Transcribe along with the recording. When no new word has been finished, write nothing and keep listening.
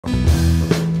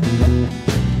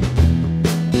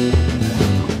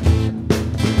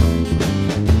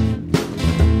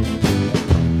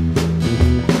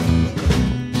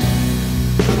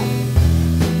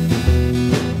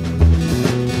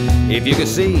you can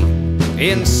see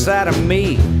inside of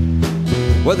me,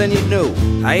 well then you know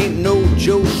I ain't no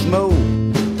Joe Schmo.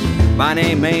 My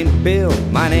name ain't Bill,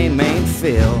 my name ain't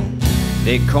Phil.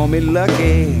 They call me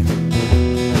Lucky.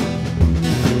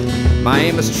 My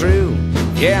aim is true,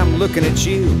 yeah, I'm looking at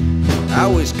you. I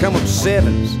always come up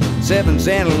sevens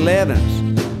and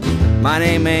 11s. My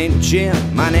name ain't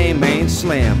Jim, my name ain't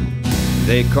Slim.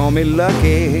 They call me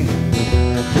Lucky.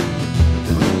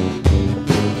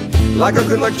 Like a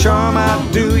good luck charm,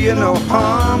 I'll do you no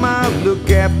harm. I'll look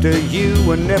after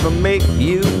you and never make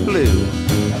you blue.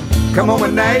 Come home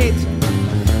at night,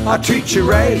 I'll treat you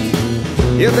right.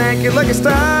 You think you're lucky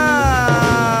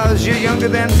stars, you're younger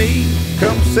than me.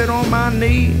 Come sit on my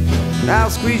knee,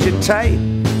 I'll squeeze you tight.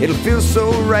 It'll feel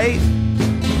so right.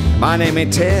 My name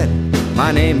ain't Ted,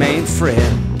 my name ain't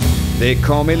Fred. They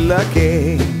call me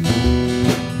Lucky.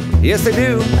 Yes, they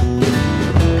do.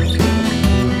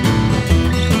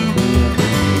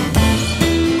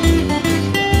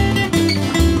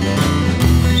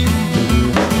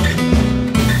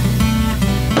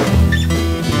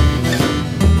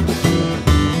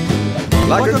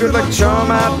 Like a good luck charm,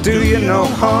 I'll do you no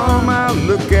harm. I'll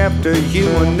look after you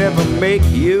and never make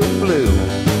you blue.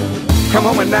 Come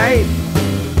home at night,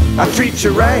 I'll treat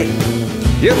you right.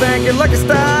 You think you're lucky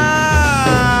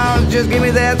style, just give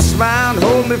me that smile and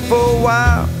hold me for a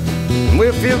while, and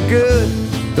we'll feel good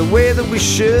the way that we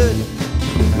should.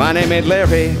 My name ain't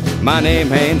Larry, my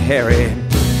name ain't Harry.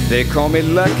 They call me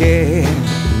Lucky.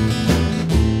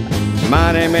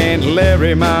 My name ain't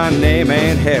Larry, my name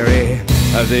ain't Harry.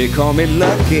 They call me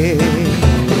Lucky.